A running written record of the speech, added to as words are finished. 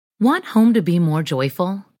Want home to be more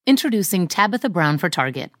joyful? Introducing Tabitha Brown for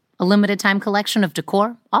Target, a limited-time collection of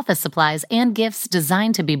decor, office supplies, and gifts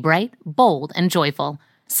designed to be bright, bold, and joyful.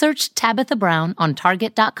 Search Tabitha Brown on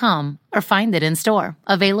Target.com or find it in store.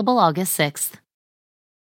 Available August 6th.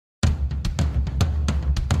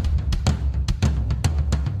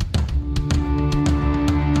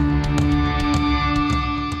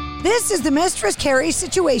 This is the Mistress Carrie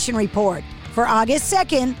Situation Report for August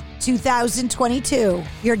 2nd, 2022.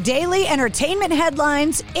 Your daily entertainment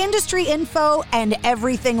headlines, industry info, and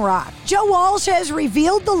everything rock. Joe Walsh has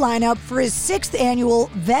revealed the lineup for his 6th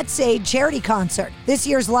annual Vets Aid charity concert. This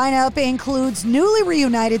year's lineup includes newly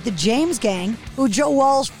reunited the James Gang, who Joe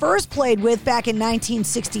Walsh first played with back in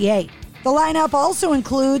 1968. The lineup also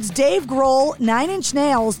includes Dave Grohl, Nine Inch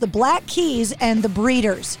Nails, the Black Keys, and the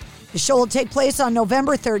Breeders. The show will take place on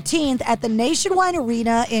November 13th at the Nationwide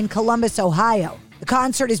Arena in Columbus, Ohio. The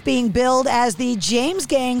concert is being billed as the James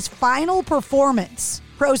Gang's final performance.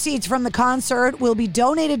 Proceeds from the concert will be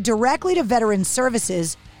donated directly to Veterans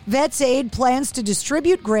Services. Vets Aid plans to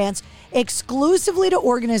distribute grants exclusively to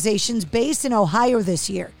organizations based in Ohio this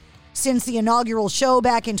year. Since the inaugural show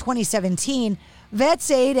back in 2017,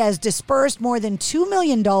 Vets Aid has dispersed more than $2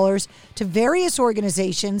 million to various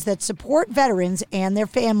organizations that support veterans and their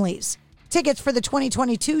families. Tickets for the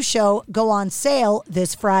 2022 show go on sale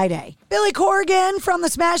this Friday. Billy Corgan from the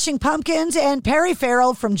Smashing Pumpkins and Perry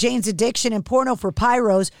Farrell from Jane's Addiction and Porno for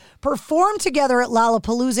Pyros performed together at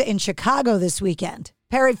Lollapalooza in Chicago this weekend.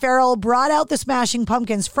 Perry Farrell brought out the Smashing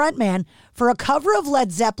Pumpkins frontman for a cover of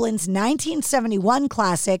Led Zeppelin's 1971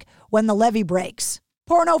 classic, When the Levee Breaks.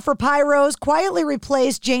 Porno for Pyros quietly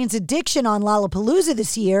replaced Jane's Addiction on Lollapalooza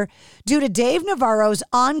this year due to Dave Navarro's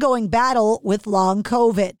ongoing battle with long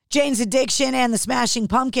COVID. Jane's Addiction and the Smashing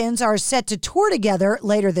Pumpkins are set to tour together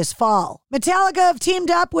later this fall. Metallica have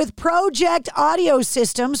teamed up with Project Audio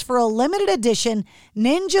Systems for a limited edition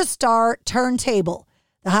Ninja Star turntable.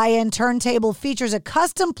 The high-end turntable features a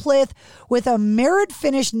custom plinth with a mirrored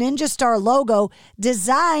finished Ninja Star logo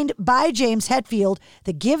designed by James Hetfield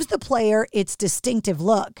that gives the player its distinctive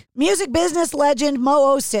look. Music business legend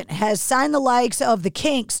Mo Ostent has signed the likes of The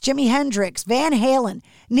Kinks, Jimi Hendrix, Van Halen,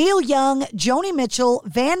 Neil Young, Joni Mitchell,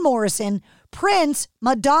 Van Morrison, Prince,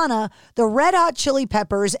 Madonna, the Red Hot Chili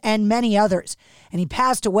Peppers, and many others. And he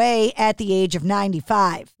passed away at the age of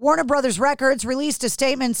 95. Warner Brothers Records released a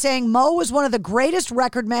statement saying Mo was one of the greatest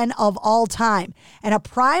record men of all time and a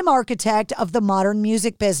prime architect of the modern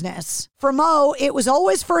music business. For Mo, it was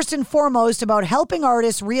always first and foremost about helping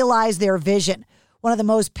artists realize their vision. One of the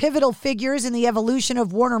most pivotal figures in the evolution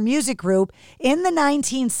of Warner Music Group, in the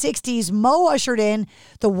 1960s, Mo ushered in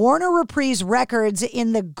the Warner Reprise Records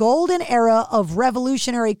in the golden era of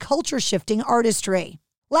revolutionary culture-shifting artistry.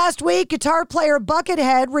 Last week, guitar player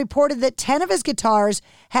Buckethead reported that 10 of his guitars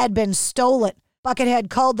had been stolen.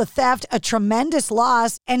 Buckethead called the theft a tremendous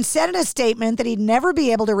loss and said in a statement that he'd never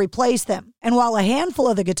be able to replace them. And while a handful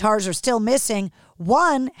of the guitars are still missing,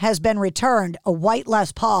 one has been returned, a white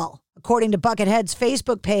Les Paul. According to Buckethead's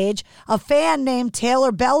Facebook page, a fan named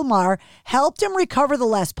Taylor Belmar helped him recover the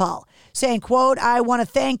Les Paul, saying, quote, "I want to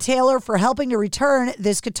thank Taylor for helping to return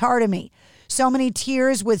this guitar to me. So many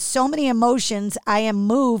tears with so many emotions, I am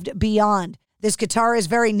moved beyond. This guitar is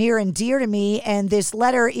very near and dear to me, and this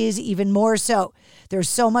letter is even more so. There's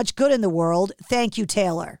so much good in the world. Thank you,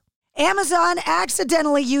 Taylor." Amazon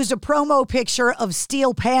accidentally used a promo picture of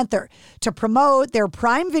Steel Panther to promote their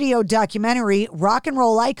Prime Video documentary, Rock and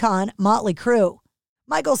Roll Icon, Motley Crue.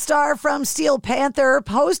 Michael Starr from Steel Panther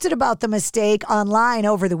posted about the mistake online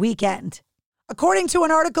over the weekend. According to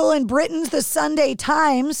an article in Britain's The Sunday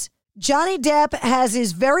Times, Johnny Depp has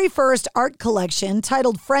his very first art collection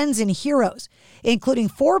titled Friends and Heroes, including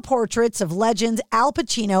 4 portraits of legends Al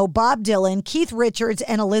Pacino, Bob Dylan, Keith Richards,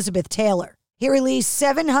 and Elizabeth Taylor. He released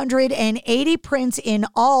 780 prints in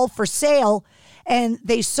all for sale, and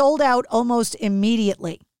they sold out almost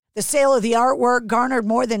immediately. The sale of the artwork garnered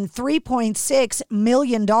more than $3.6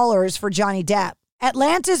 million for Johnny Depp.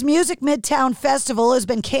 Atlanta's Music Midtown Festival has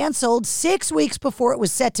been canceled 6 weeks before it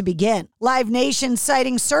was set to begin. Live Nation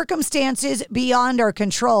citing circumstances beyond our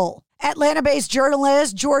control. Atlanta-based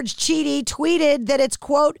journalist George Cheedy tweeted that it's,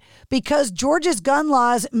 quote, because Georgia's gun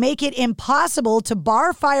laws make it impossible to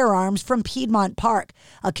bar firearms from Piedmont Park,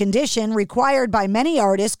 a condition required by many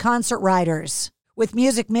artists, concert riders. With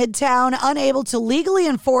Music Midtown unable to legally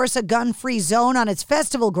enforce a gun-free zone on its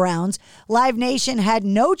festival grounds, Live Nation had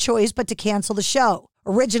no choice but to cancel the show.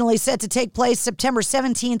 Originally set to take place September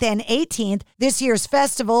 17th and 18th, this year's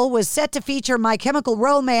festival was set to feature My Chemical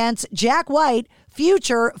Romance, Jack White,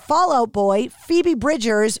 Future, Fall Out Boy, Phoebe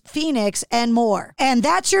Bridgers, Phoenix, and more. And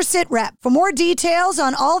that's your Sit Rep. For more details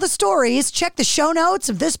on all the stories, check the show notes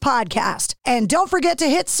of this podcast. And don't forget to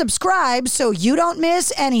hit subscribe so you don't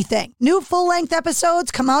miss anything. New full-length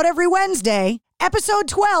episodes come out every Wednesday. Episode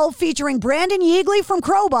 12, featuring Brandon Yeagley from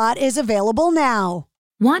Crowbot, is available now.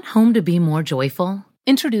 Want home to be more joyful?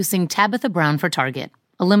 Introducing Tabitha Brown for Target,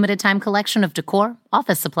 a limited-time collection of decor,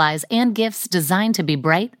 office supplies, and gifts designed to be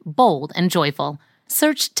bright, bold, and joyful.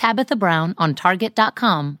 Search Tabitha Brown on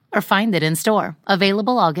Target.com or find it in store.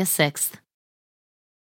 Available August 6th.